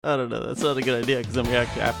I don't know. That's not a good idea because then we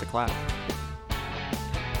actually have to clap.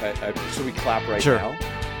 Should we clap right Sure. now?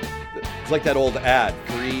 It's like that old ad.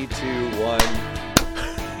 3, 2, 1.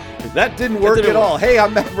 That didn't work at all. Hey,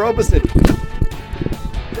 I'm Matt Robeson.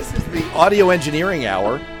 This is the Audio Engineering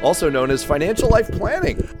Hour, also known as Financial Life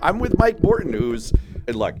Planning. I'm with Mike Morton,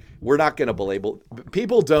 and look, we're not going to belabel.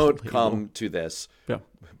 People don't come to this. Yeah.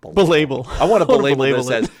 Belabel. I want to belabel this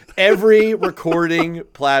as every recording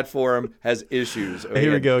platform has issues. Okay?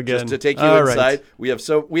 Here we go again. Just to take you All inside, right. we have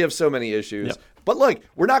so many issues. Yep. But look,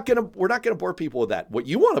 we're not gonna bore people with that. What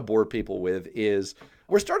you want to bore people with is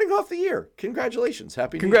we're starting off the year. Congratulations,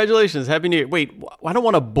 Happy New Year. Congratulations. Happy New Year. Wait, I don't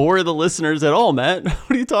want to bore the listeners at all, Matt. What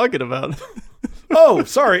are you talking about? Oh,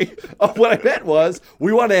 sorry. What I meant was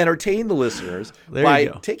we want to entertain the listeners by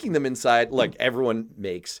taking them inside. Like everyone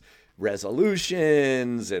makes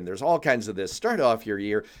resolutions and there's all kinds of this. Start off your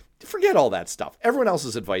year. Forget all that stuff. Everyone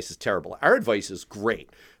else's advice is terrible. Our advice is great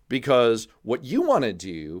because what you want to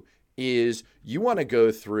do is you want to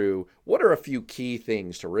go through what are a few key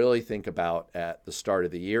things to really think about at the start of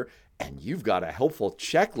the year. And you've got a helpful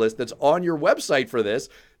checklist that's on your website for this.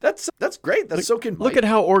 That's great. That's so convenient. Look at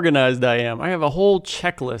how organized I am. I have a whole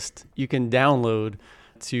checklist you can download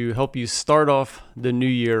to help you start off the new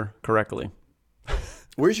year correctly.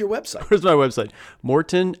 Where's your website? Where's my website?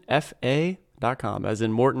 MortonFA.com, as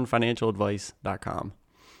in MortonFinancialAdvice.com.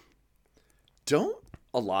 Don't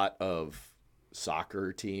a lot of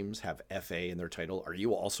soccer teams have FA in their title? Are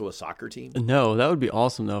you also a soccer team? No, that would be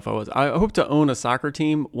awesome though if I was. I hope to own a soccer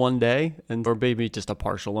team one day, or maybe just a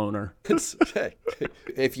partial owner.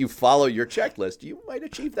 If you follow your checklist, you might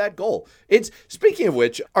achieve that goal. Speaking of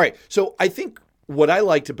which, all right, so I think what I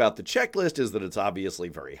liked about the checklist is that it's obviously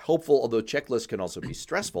very helpful, although checklists can also be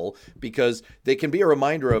stressful because they can be a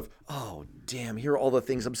reminder of, oh, damn, here are all the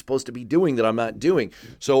things I'm supposed to be doing that I'm not doing.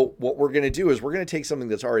 So what we're going to do is we're going to take something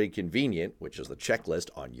that's already convenient, which is the checklist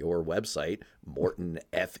on your website,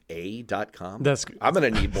 MortonFA.com. I'm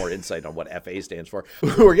going to need more insight on what FA stands for.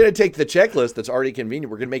 We're going to take the checklist that's already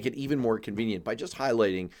convenient. We're going to make it even more convenient by just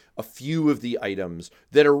highlighting a few of the items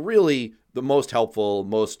that are really the most helpful,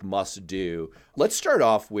 most must do. Let's start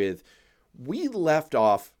off with, we left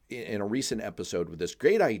off in a recent episode with this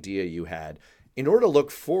great idea you had. In order to look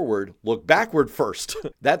forward, look backward first.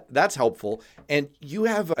 That's helpful. And you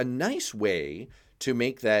have a nice way to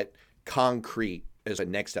make that concrete as a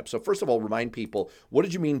next step. So first of all, remind people, what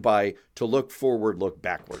did you mean by to look forward, look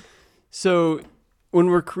backward? So when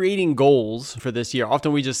we're creating goals for this year,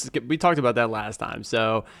 often we talked about that last time.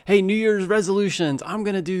 So, hey, New Year's resolutions, I'm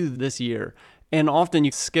going to do this year. And often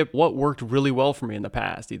you skip what worked really well for me in the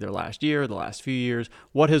past, either last year, the last few years.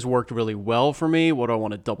 What has worked really well for me? What do I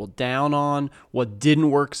want to double down on? What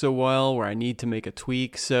didn't work so well where I need to make a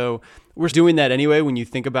tweak? So we're doing that anyway. When you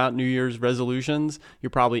think about New Year's resolutions, you're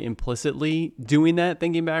probably implicitly doing that,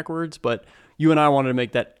 thinking backwards. But you and I wanted to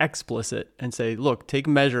make that explicit and say, look, take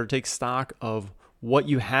stock of what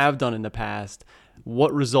you have done in the past.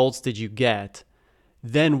 What results did you get?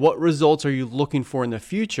 Then what results are you looking for in the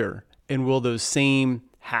future? And will those same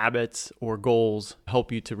habits or goals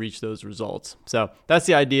help you to reach those results? So that's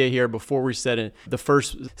the idea here. Before we set it, the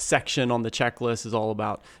first section on the checklist is all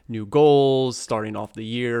about new goals, starting off the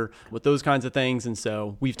year with those kinds of things. And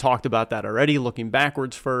so we've talked about that already, looking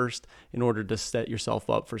backwards first in order to set yourself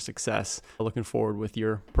up for success, looking forward with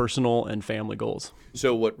your personal and family goals.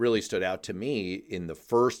 So what really stood out to me in the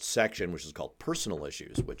first section, which is called personal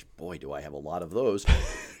issues, which boy, do I have a lot of those.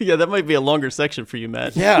 Yeah, that might be a longer section for you,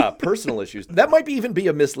 Matt. Yeah, personal issues. That might even be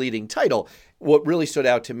a misleading title. What really stood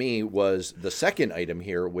out to me was the second item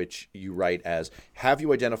here, which you write as, have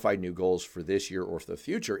you identified new goals for this year or for the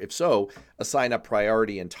future? If so, assign a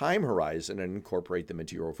priority and time horizon and incorporate them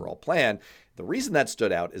into your overall plan. The reason that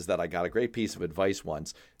stood out is that I got a great piece of advice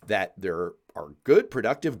once that there are good,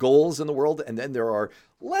 productive goals in the world, and then there are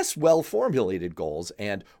less well-formulated goals.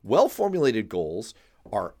 And well-formulated goals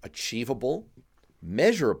are achievable,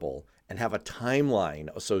 measurable, and have a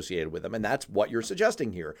timeline associated with them. And that's what you're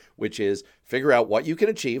suggesting here, which is figure out what you can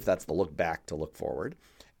achieve. That's the look back to look forward.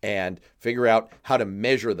 And figure out how to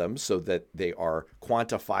measure them so that they are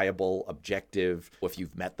quantifiable, objective, if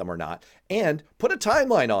you've met them or not, and put a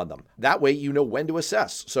timeline on them. That way you know when to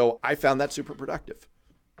assess. So I found that super productive.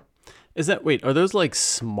 Are those like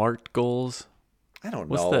SMART goals? I don't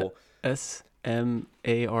know. What's that?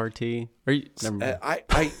 SMART? Are you? Never mind. I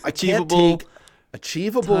can't take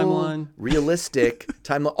achievable, timeline. Realistic,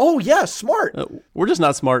 timeline. Oh, yeah, smart. We're just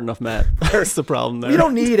not smart enough, Matt. That's the problem there. We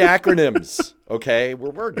don't need acronyms, Okay,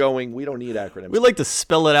 where we're going, we don't need acronyms. We like to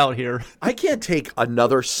spell it out here. I can't take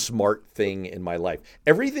another smart thing in my life.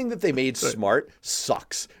 Everything that they made smart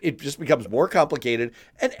sucks. It just becomes more complicated,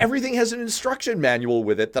 and everything has an instruction manual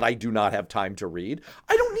with it that I do not have time to read.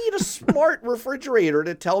 I don't need a smart refrigerator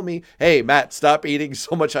to tell me, hey, Matt, stop eating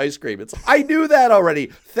so much ice cream. I knew that already.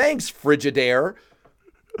 Thanks, Frigidaire.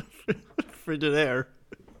 Frigidaire.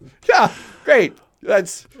 Yeah, great.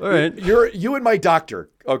 That's all right. You and my doctor.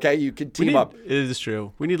 Okay, you can team up. It is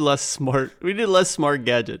true. We need less smart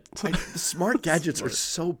gadgets. The smart gadgets are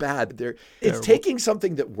so bad. It's taking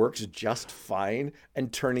something that works just fine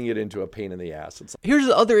and turning it into a pain in the ass. Here's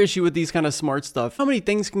the other issue with these kind of smart stuff. How many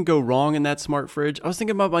things can go wrong in that smart fridge? I was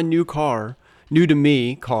thinking about my new to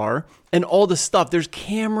me car, and all the stuff. There's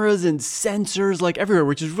cameras and sensors like everywhere,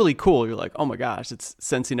 which is really cool. You're like, oh my gosh, it's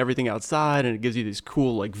sensing everything outside, and it gives you this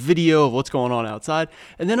cool like video of what's going on outside.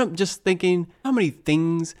 And then I'm just thinking, how many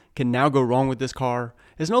things can now go wrong with this car?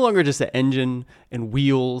 It's no longer just an engine and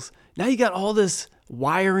wheels. Now you got all this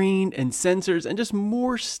wiring and sensors and just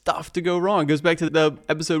more stuff to go wrong. It goes back to the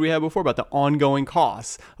episode we had before about the ongoing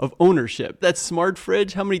costs of ownership. That smart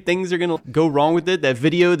fridge, how many things are going to go wrong with it? That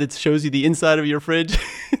video that shows you the inside of your fridge,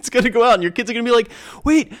 it's going to go out and your kids are going to be like,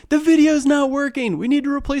 wait, the video's not working. We need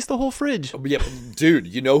to replace the whole fridge. Yeah, dude,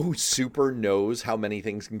 you know who super knows how many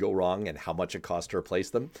things can go wrong and how much it costs to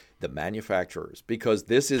replace them? The manufacturers, because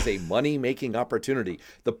this is a money-making opportunity.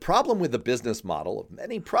 The problem with the business model of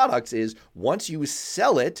many products is once you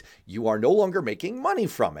sell it, you are no longer making money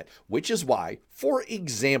from it, which is why, for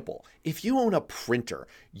example, if you own a printer,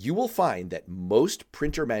 you will find that most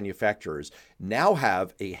printer manufacturers now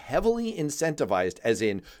have a heavily incentivized, as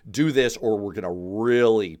in do this or we're going to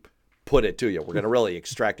really put it to you. We're going to really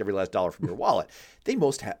extract every last dollar from your wallet. They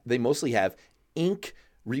mostly have ink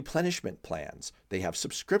replenishment plans. They have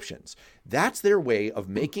subscriptions. That's their way of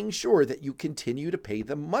making sure that you continue to pay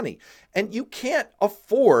them money. And you can't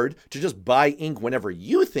afford to just buy ink whenever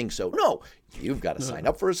you think so. No, you've got to sign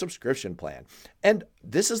up for a subscription plan. And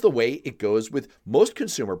this is the way it goes with most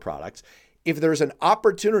consumer products. If there's an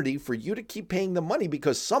opportunity for you to keep paying the money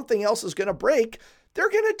because something else is going to break,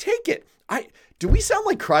 they're going to take it. Do we sound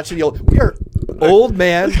like crotchety old? We are old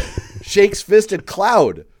man shakes fist at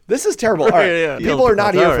cloud. This is terrible. All right. Yeah. People are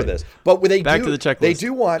not here for this. But they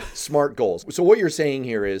do want smart goals. So what you're saying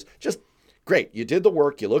here is just, great, you did the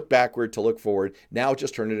work, you look backward to look forward. Now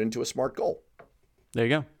just turn it into a smart goal. There you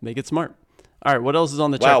go. Make it smart. All right, what else is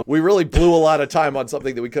on the checklist? Wow, we really blew a lot of time on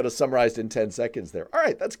something that we could have summarized in 10 seconds there. All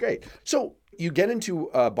right, that's great. So you get into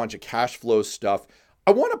a bunch of cash flow stuff.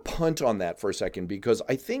 I want to punt on that for a second because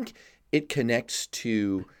I think it connects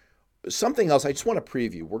to something else I just want to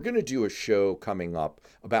preview. We're going to do a show coming up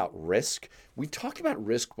about risk. We talked about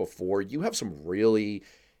risk before. You have some really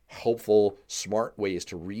helpful, smart ways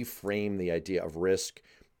to reframe the idea of risk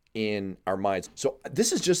in our minds. So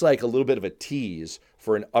this is just like a little bit of a tease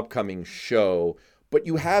for an upcoming show. But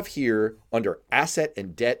you have here under asset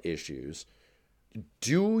and debt issues,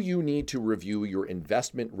 do you need to review your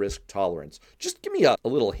investment risk tolerance? Just give me a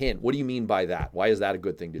little hint. What do you mean by that? Why is that a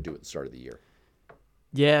good thing to do at the start of the year?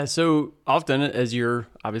 Yeah, so often as you're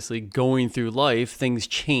obviously going through life, things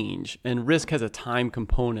change and risk has a time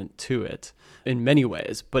component to it in many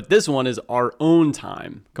ways. But this one is our own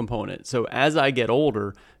time component. So as I get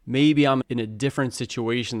older, maybe I'm in a different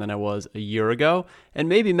situation than I was a year ago. And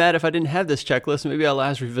maybe, Matt, if I didn't have this checklist, maybe I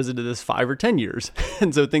last revisited this 5 or 10 years.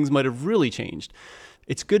 And so things might have really changed.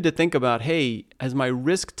 It's good to think about, hey, as my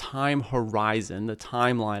risk time horizon, the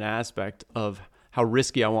timeline aspect of how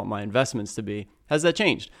risky I want my investments to be, has that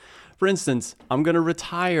changed? For instance, I'm going to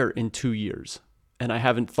retire in 2 years and I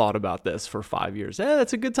haven't thought about this for 5 years.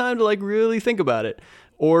 That's a good time to really think about it.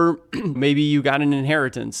 Or maybe you got an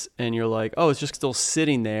inheritance and you're like, oh, it's just still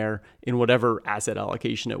sitting there in whatever asset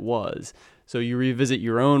allocation it was. So you revisit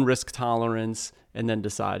your own risk tolerance and then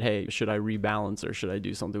decide, hey, should I rebalance or should I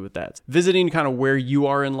do something with that? Visiting kind of where you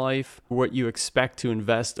are in life, what you expect to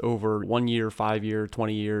invest over 1 year, 5 year,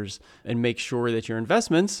 20 years, and make sure that your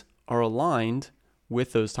investments are aligned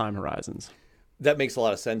with those time horizons. That makes a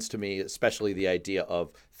lot of sense to me, especially the idea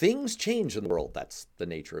of things change in the world. That's the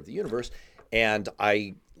nature of the universe. And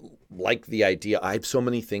I like the idea. I have so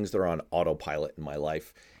many things that are on autopilot in my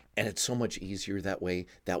life. And it's so much easier that way.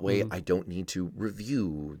 I don't need to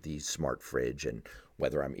review the smart fridge and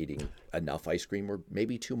whether I'm eating enough ice cream or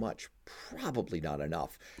maybe too much. Probably not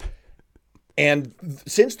enough. And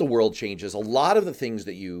since the world changes, a lot of the things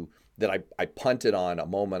that I punted on a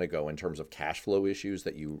moment ago in terms of cash flow issues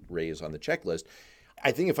that you raise on the checklist,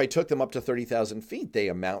 I think if I took them up to 30,000 feet, they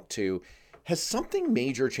amount to, has something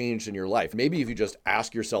major changed in your life? Maybe if you just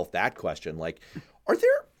ask yourself that question, like, are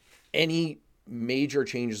there any major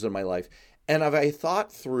changes in my life. And I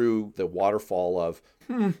thought through the waterfall of,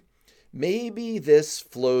 maybe this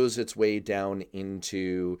flows its way down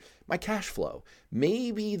into my cash flow.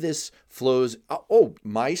 Maybe this flows,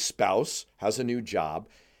 my spouse has a new job.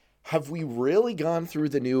 Have we really gone through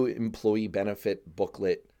the new employee benefit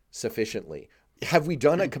booklet sufficiently? Have we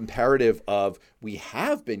done a comparative of, we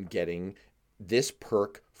have been getting this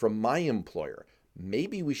perk from my employer?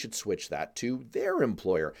 Maybe we should switch that to their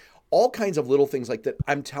employer. All kinds of little things like that.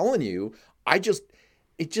 I'm telling you,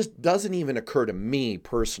 it just doesn't even occur to me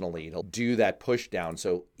personally to do that push down.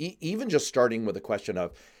 So even just starting with a question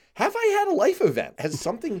of, have I had a life event? Has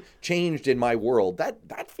something changed in my world?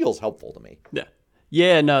 That feels helpful to me. Yeah.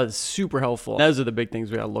 Yeah, no, it's super helpful. Those are the big things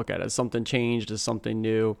we got to look at. Has something changed? Is something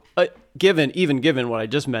new? Given what I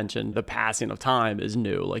just mentioned, the passing of time is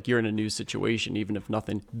new. Like you're in a new situation, even if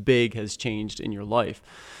nothing big has changed in your life.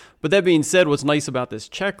 But that being said, what's nice about this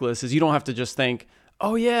checklist is you don't have to just think,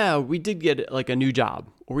 oh yeah, we did get like a new job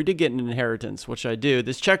or we did get an inheritance, which I do.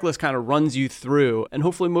 This checklist kind of runs you through, and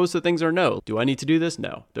hopefully most of the things are no. Do I need to do this?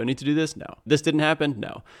 No. Do I need to do this? No. This didn't happen?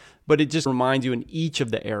 No. But it just reminds you in each of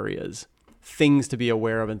the areas things to be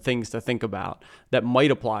aware of and things to think about that might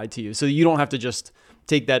apply to you. So you don't have to just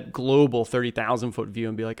take that global 30,000 foot view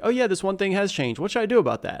and be like, oh yeah, this one thing has changed. What should I do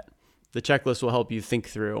about that? The checklist will help you think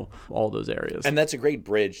through all those areas. And that's a great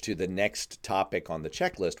bridge to the next topic on the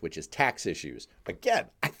checklist, which is tax issues. Again,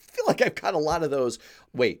 I feel like I've got a lot of those.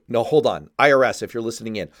 Wait, no, hold on. IRS, if you're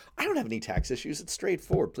listening in, I don't have any tax issues. It's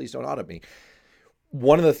straightforward. Please don't audit me.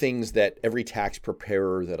 One of the things that every tax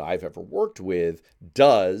preparer that I've ever worked with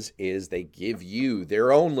does is they give you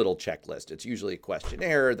their own little checklist. It's usually a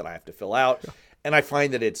questionnaire that I have to fill out. And I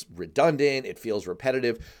find that it's redundant. It feels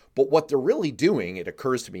repetitive. But what they're really doing, it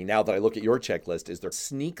occurs to me now that I look at your checklist, is they're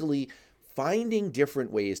sneakily finding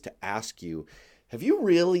different ways to ask you, have you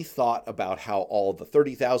really thought about how all the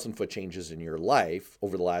 30,000 foot changes in your life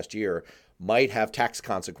over the last year might have tax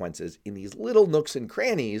consequences in these little nooks and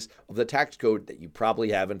crannies of the tax code that you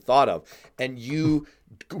probably haven't thought of? And you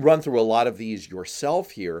run through a lot of these yourself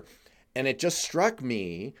here. And it just struck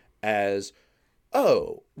me as,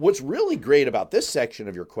 oh, what's really great about this section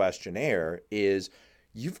of your questionnaire is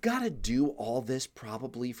you've got to do all this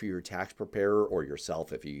probably for your tax preparer or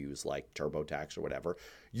yourself if you use like TurboTax or whatever.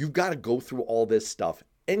 You've got to go through all this stuff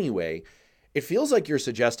anyway. It feels like you're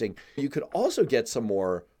suggesting you could also get some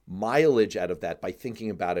more mileage out of that by thinking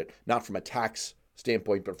about it, not from a tax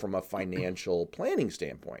standpoint, but from a financial planning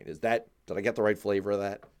standpoint. Did I get the right flavor of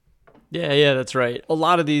that? Yeah, that's right. A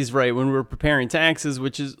lot of these, right, when we're preparing taxes,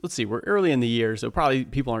 which is, let's see, we're early in the year, so probably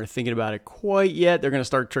people aren't thinking about it quite yet. They're going to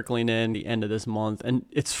start trickling in the end of this month. And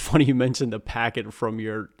it's funny you mentioned the packet from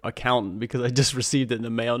your accountant because I just received it in the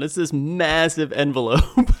mail, and it's this massive envelope.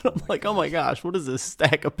 I'm like, oh my gosh, what is this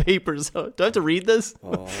stack of papers? Do I have to read this?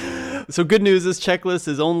 Oh. So good news, this checklist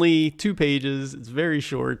is only 2 pages. It's very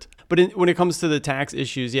short. But when it comes to the tax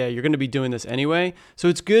issues, yeah, you're going to be doing this anyway. So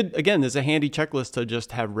it's good. Again, there's a handy checklist to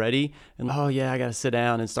just have ready. And, oh, yeah, I got to sit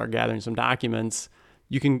down and start gathering some documents.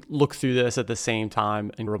 You can look through this at the same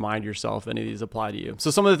time and remind yourself any of these apply to you.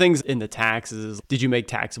 So some of the things in the taxes, did you make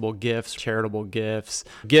taxable gifts, charitable gifts?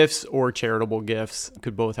 Gifts or charitable gifts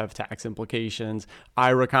could both have tax implications.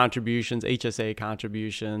 IRA contributions, HSA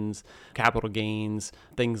contributions, capital gains,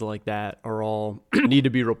 things like that are all need to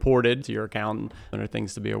be reported to your accountant and are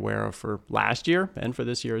things to be aware of for last year and for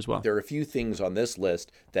this year as well. There are a few things on this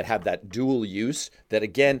list that have that dual use that,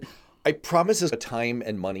 again, I promise is a time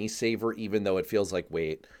and money saver, even though it feels like,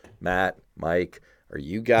 wait, Matt, Mike, are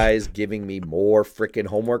you guys giving me more freaking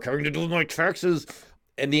homework having to do with my taxes?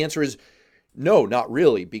 And the answer is no, not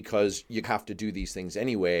really, because you have to do these things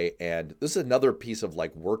anyway. And this is another piece of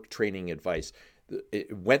like work training advice.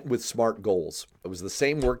 It went with SMART goals. It was the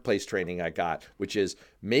same workplace training I got, which is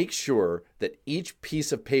make sure that each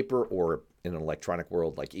piece of paper, or in an electronic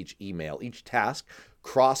world, like each email, each task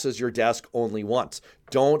crosses your desk only once.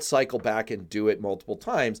 Don't cycle back and do it multiple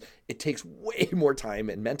times. It takes way more time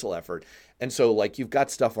and mental effort. And so like you've got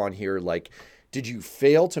stuff on here like, did you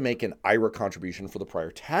fail to make an IRA contribution for the prior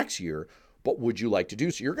tax year? What would you like to do?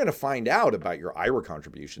 So you're going to find out about your IRA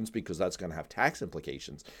contributions because that's going to have tax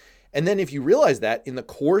implications. And then if you realize that in the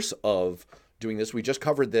course of doing this, we just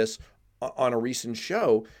covered this on a recent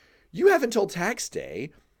show, you have until tax day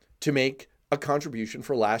to make a contribution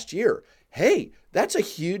for last year. Hey, that's a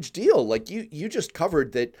huge deal. Like you just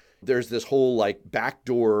covered that there's this whole like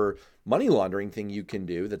backdoor money laundering thing you can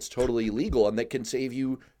do that's totally illegal and that can save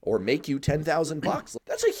you or make you $10,000.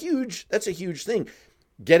 That's a huge thing.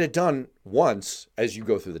 Get it done once as you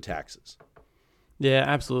go through the taxes. Yeah,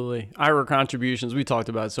 absolutely. IRA contributions, we talked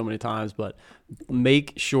about it so many times, but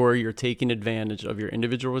make sure you're taking advantage of your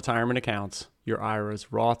individual retirement accounts, your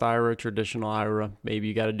IRAs, Roth IRA, traditional IRA. Maybe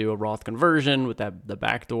you got to do a Roth conversion with the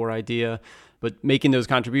backdoor idea, but making those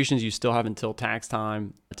contributions, you still have until tax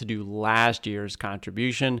time to do last year's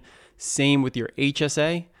contribution. Same with your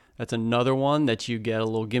HSA. That's another one that you get a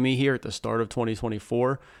little gimme here at the start of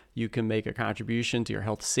 2024. You can make a contribution to your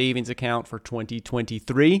health savings account for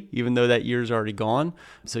 2023, even though that year's already gone.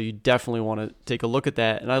 So you definitely want to take a look at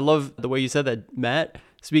that. And I love the way you said that, Matt.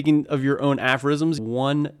 Speaking of your own aphorisms,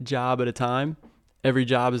 one job at a time. Every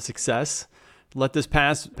job is success. Let this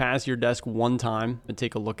pass your desk one time and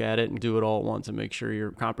take a look at it and do it all at once and make sure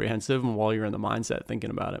you're comprehensive and while you're in the mindset thinking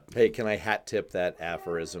about it. Hey, can I hat tip that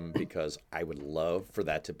aphorism? Because I would love for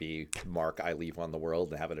that to be mark I leave on the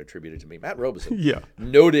world and have it attributed to me. Matt Robeson, Yeah.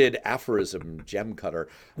 Noted aphorism gem cutter.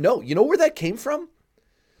 No, you know where that came from?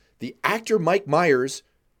 The actor Mike Myers,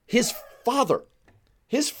 his father.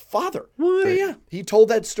 His father. What? Yeah. He told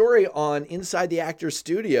that story on Inside the Actor's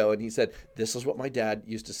Studio, and he said, this is what my dad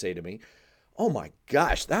used to say to me. Oh my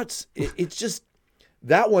gosh, it's just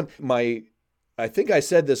that one. I think I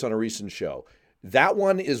said this on a recent show. That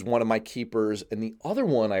one is one of my keepers. And the other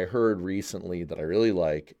one I heard recently that I really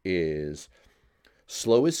like is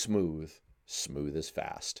slow is smooth, smooth is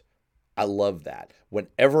fast. I love that.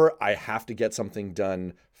 Whenever I have to get something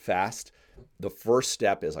done fast, the first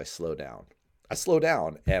step is I slow down.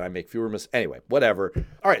 And I make fewer mistakes. Anyway, whatever.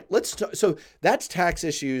 All right, so that's tax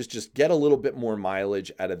issues. Just get a little bit more mileage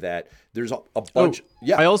out of that. There's a bunch.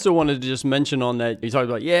 Yeah. I also wanted to just mention on that, you talked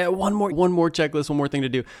about, one more checklist, one more thing to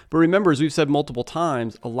do. But remember, as we've said multiple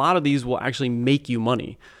times, a lot of these will actually make you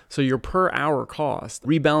money. So your per hour cost,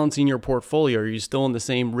 rebalancing your portfolio, are you still in the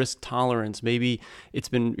same risk tolerance? Maybe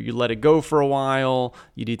you let it go for a while.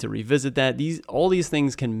 You need to revisit that. All these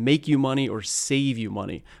things can make you money or save you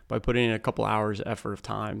money by putting in a couple hours effort of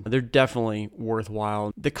time. They're definitely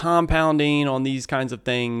worthwhile. The compounding on these kinds of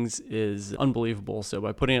things is unbelievable. So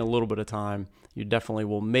by putting in a little bit of time, you definitely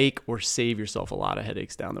will make or save yourself a lot of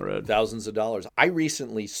headaches down the road. Thousands of dollars. I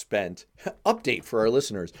recently spent, update for our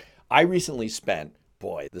listeners,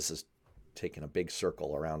 boy, this is taking a big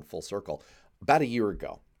circle around full circle. About a year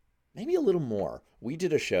ago, maybe a little more, we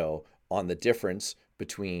did a show on the difference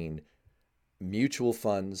between mutual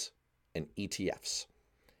funds and ETFs.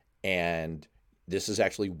 And this is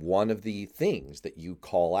actually one of the things that you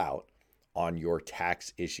call out on your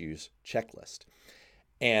tax issues checklist.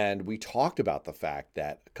 And we talked about the fact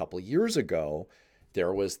that a couple of years ago,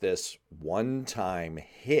 there was this one-time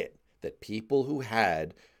hit that people who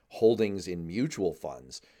had holdings in mutual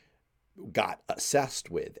funds got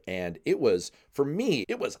assessed with. And for me,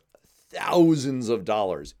 it was thousands of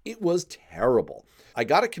dollars. It was terrible. I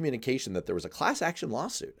got a communication that there was a class action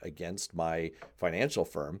lawsuit against my financial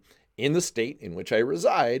firm in the state in which I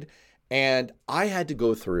reside. And I had to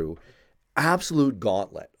go through absolute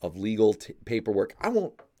gauntlet of legal paperwork. I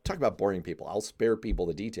won't talk about boring people. I'll spare people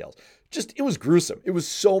the details. It was gruesome. It was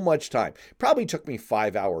so much time. Probably took me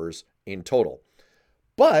 5 hours in total.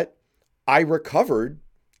 But I recovered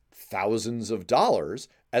thousands of dollars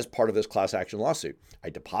as part of this class action lawsuit. I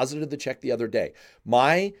deposited the check the other day.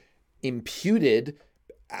 My imputed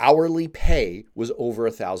hourly pay was over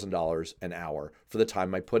 $1,000 an hour for the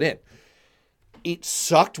time I put in. It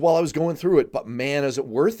sucked while I was going through it, but man, is it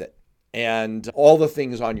worth it. And all the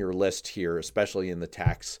things on your list here, especially in the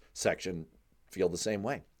tax section, feel the same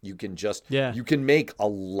way. You can you can make a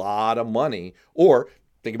lot of money, or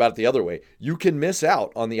think about it the other way. You can miss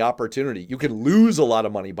out on the opportunity. You can lose a lot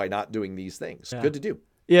of money by not doing these things. Yeah. Good to do.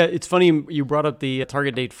 Yeah, it's funny you brought up the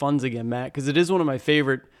target date funds again, Matt, because it is one of my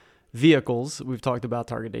favorite vehicles. We've talked about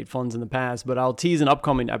target date funds in the past, but I'll tease an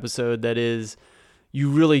upcoming episode that is, you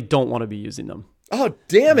really don't want to be using them. Oh,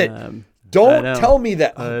 damn it. Don't tell me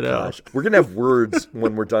that. Oh, gosh. We're going to have words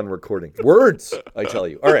when we're done recording. Words, I tell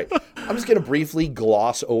you. All right. I'm just going to briefly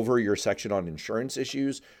gloss over your section on insurance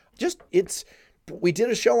issues. We did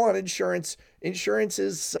a show on insurance. Insurance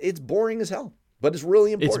it's boring as hell, but it's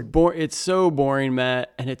really important. It's so boring,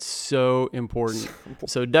 Matt, and it's so important.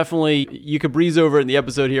 So definitely, you could breeze over it in the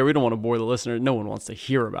episode here. We don't want to bore the listener. No one wants to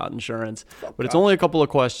hear about insurance, but it's only a couple of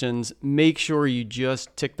questions. Make sure you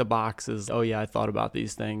just tick the boxes. Oh yeah, I thought about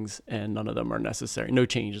these things, and none of them are necessary. No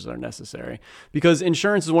changes are necessary, because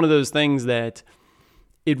insurance is one of those things that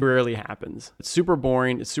it rarely happens. It's super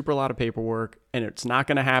boring. It's super a lot of paperwork, and it's not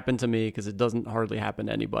going to happen to me because it doesn't hardly happen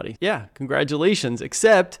to anybody. Yeah, congratulations,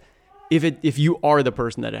 except if you are the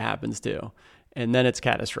person that it happens to, and then it's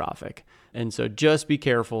catastrophic. And so just be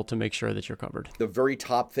careful to make sure that you're covered. The very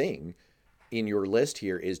top thing in your list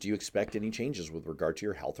here is, do you expect any changes with regard to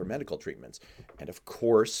your health or medical treatments? And of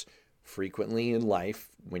course, frequently in life,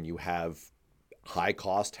 when you have high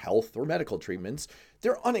cost health or medical treatments,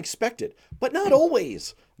 they're unexpected, but not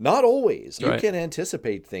always. Not always. Right. You can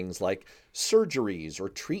anticipate things like surgeries or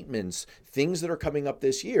treatments, things that are coming up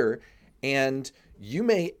this year. And you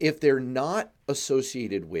may, if they're not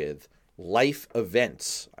associated with life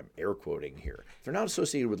events, I'm air quoting here, if they're not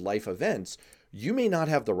associated with life events, you may not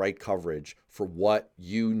have the right coverage for what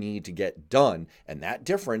you need to get done. And that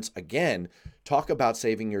difference, again, talk about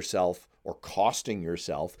saving yourself or costing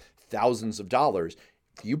yourself thousands of dollars.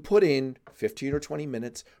 If you put in 15 or 20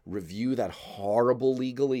 minutes, review that horrible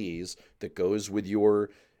legalese that goes with your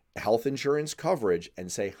health insurance coverage and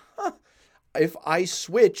say, if I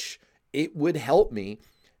switch, it would help me.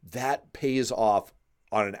 That pays off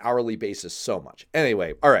on an hourly basis so much.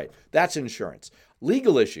 Anyway, all right, that's insurance.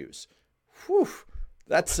 Legal issues. Whew,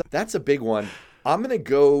 that's a big one. I'm going to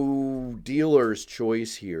go dealer's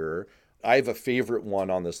choice here. I have a favorite one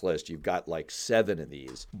on this list. You've got like 7 of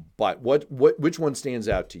these, but which one stands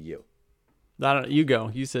out to you? I don't know. You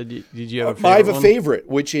go. You said, did you have a favorite I have a one? favorite,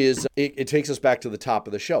 which is, it takes us back to the top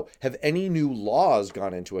of the show. Have any new laws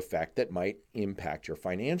gone into effect that might impact your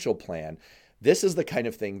financial plan? This is the kind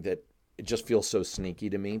of thing that it just feels so sneaky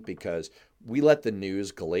to me because we let the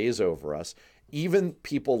news glaze over us. Even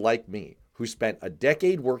people like me who spent a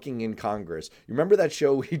decade working in Congress. You remember that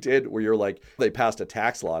show we did where you're like, they passed a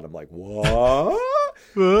tax law, and I'm like, what?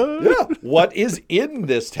 Yeah, what is in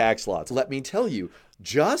this tax law? Let me tell you,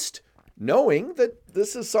 just knowing that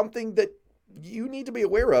this is something that you need to be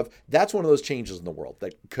aware of, that's one of those changes in the world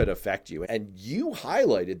that could affect you. And you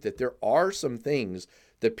highlighted that there are some things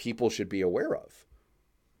that people should be aware of.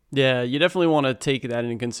 Yeah, you definitely want to take that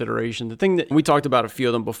into consideration. The thing that we talked about a few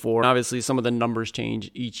of them before, obviously some of the numbers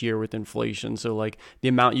change each year with inflation. So like the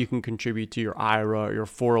amount you can contribute to your IRA or your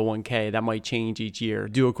 401k, that might change each year.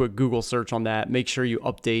 Do a quick Google search on that. Make sure you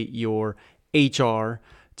update your HR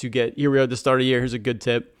to get, here we are at the start of the year. Here's a good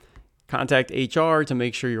tip. Contact HR to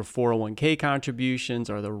make sure your 401k contributions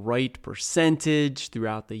are the right percentage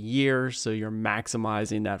throughout the year. So you're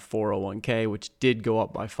maximizing that 401k, which did go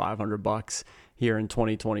up by $500 here in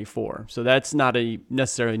 2024. So that's not a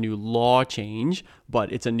necessarily new law change,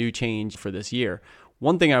 but it's a new change for this year.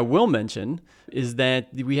 One thing I will mention is that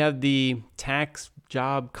we have the Tax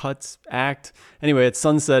Job Cuts Act. Anyway, it's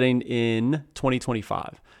sunsetting in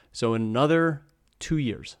 2025. So in another 2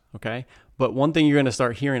 years, okay? But one thing you're going to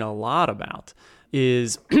start hearing a lot about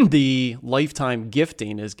is the lifetime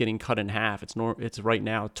gifting is getting cut in half. It's right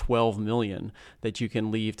now $12 million that you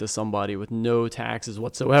can leave to somebody with no taxes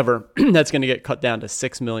whatsoever. That's going to get cut down to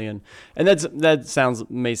 $6 million. And that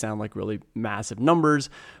may sound like really massive numbers,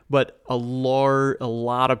 but a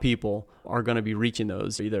lot of people are going to be reaching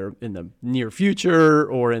those either in the near future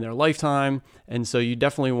or in their lifetime. And so you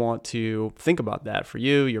definitely want to think about that for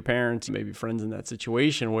you, your parents, maybe friends in that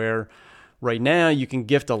situation where right now you can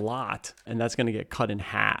gift a lot and that's going to get cut in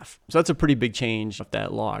half. So that's a pretty big change if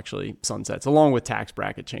that law actually sunsets, along with tax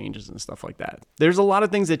bracket changes and stuff like that. There's a lot of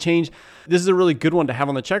things that change. This is a really good one to have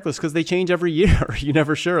on the checklist because they change every year. You're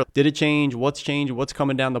never sure. Did it change? What's changed? What's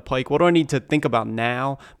coming down the pike? What do I need to think about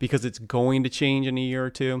now because it's going to change in a year or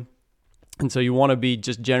two? And so you want to be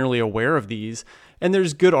just generally aware of these. And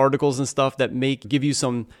there's good articles and stuff that give you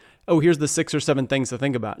some, here's the 6 or 7 things to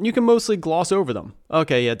think about. And you can mostly gloss over them.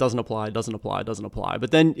 Okay, yeah, it doesn't apply.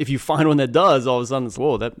 But then if you find one that does, all of a sudden it's,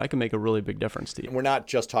 whoa, that can make a really big difference to you. And we're not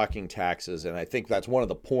just talking taxes. And I think that's one of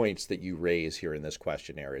the points that you raise here in this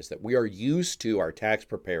questionnaire is that we are used to our tax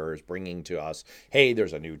preparers bringing to us, hey,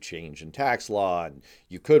 there's a new change in tax law and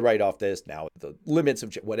you could write off this. Now the limits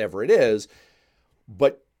of whatever it is,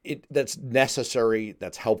 but that's necessary,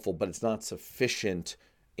 that's helpful, but it's not sufficient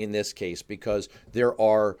in this case because there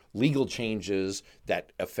are legal changes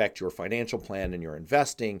that affect your financial plan and your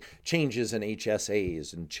investing, changes in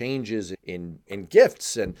HSAs and changes in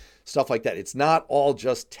gifts and stuff like that. It's not all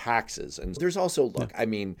just taxes. And there's also,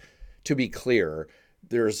 to be clear,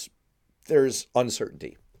 there's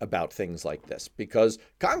uncertainty about things like this because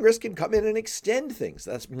Congress can come in and extend things.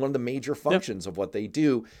 That's one of the major functions of what they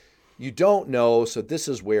do. You don't know, so this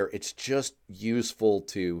is where it's just useful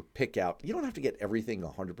to pick out. You don't have to get everything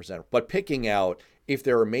 100%, but picking out if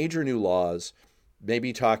there are major new laws,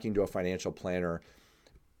 maybe talking to a financial planner,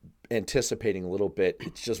 anticipating a little bit.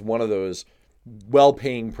 It's just one of those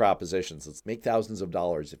well-paying propositions. Let's make thousands of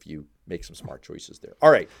dollars if you make some smart choices there. All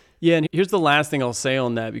right. Yeah, and here's the last thing I'll say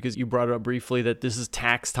on that because you brought it up briefly that this is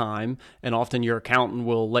tax time and often your accountant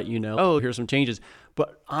will let you know, here's some changes.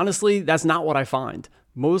 But honestly, that's not what I find.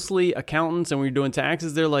 Mostly accountants, and when you're doing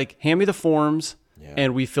taxes, they're like, hand me the forms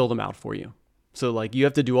and we fill them out for you. So like you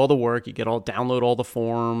have to do all the work, download all the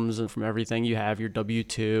forms and from everything you have, your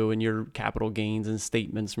W-2 and your capital gains and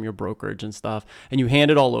statements from your brokerage and stuff, and you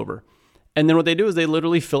hand it all over. And then what they do is they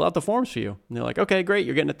literally fill out the forms for you. And they're like, okay, great,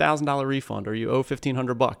 you're getting a $1,000 refund or you owe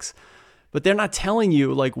 $1,500. But they're not telling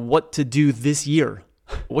you like what to do this year.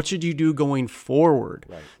 What should you do going forward?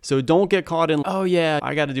 Right. So don't get caught in, oh yeah,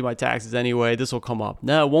 I got to do my taxes anyway, this will come up.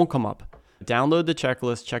 No, it won't come up. Download the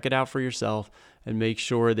checklist, check it out for yourself, and make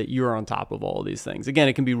sure that you're on top of all of these things. Again,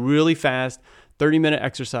 it can be really fast, 30-minute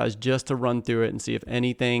exercise just to run through it and see if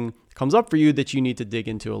anything comes up for you that you need to dig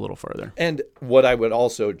into a little further. And what I would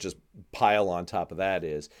also just pile on top of that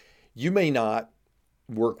is you may not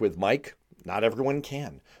work with Mike. Not everyone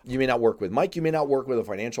can. You may not work with Mike. You may not work with a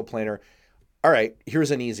financial planner. All right, here's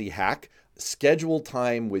an easy hack. Schedule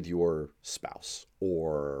time with your spouse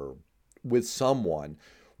or with someone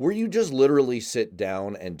where you just literally sit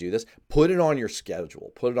down and do this. Put it on your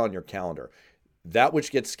schedule. Put it on your calendar. That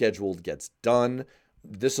which gets scheduled gets done.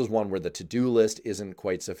 This is one where the to-do list isn't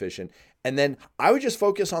quite sufficient. And then I would just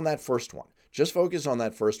focus on that first one. Just focus on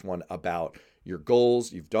that first one about your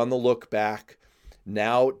goals. You've done the look back.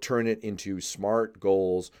 Now turn it into SMART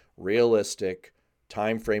goals, realistic,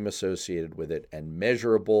 time frame associated with it, and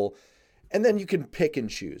measurable. And then you can pick and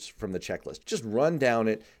choose from the checklist. Just run down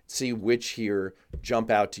it, see which here jump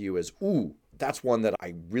out to you as, ooh, that's one that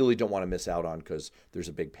I really don't want to miss out on because there's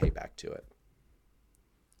a big payback to it.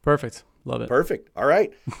 Perfect. Love it. Perfect. All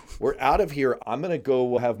right. We're out of here. I'm going to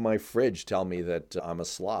go have my fridge tell me that I'm a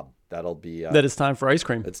slob. That'll be... that it's time for ice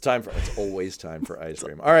cream. It's always time for ice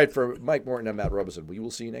cream. All right. For Mike Morton and Matt Robison, we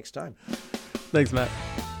will see you next time. Thanks, Matt.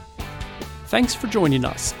 Thanks for joining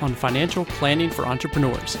us on Financial Planning for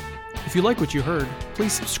Entrepreneurs. If you like what you heard,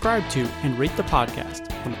 please subscribe to and rate the podcast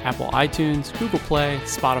on Apple iTunes, Google Play,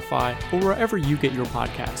 Spotify, or wherever you get your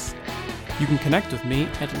podcasts. You can connect with me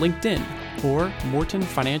at LinkedIn or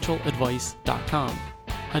mortonfinancialadvice.com.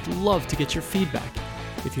 I'd love to get your feedback.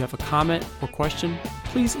 If you have a comment or question,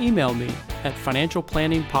 please email me at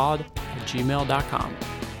financialplanningpod@gmail.com.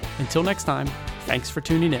 Until next time, thanks for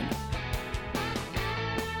tuning in.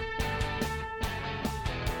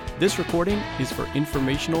 This recording is for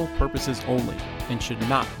informational purposes only and should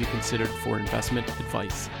not be considered for investment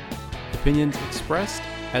advice. Opinions expressed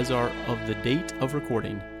as are of the date of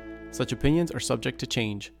recording. Such opinions are subject to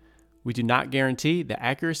change. We do not guarantee the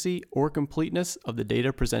accuracy or completeness of the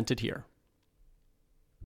data presented here.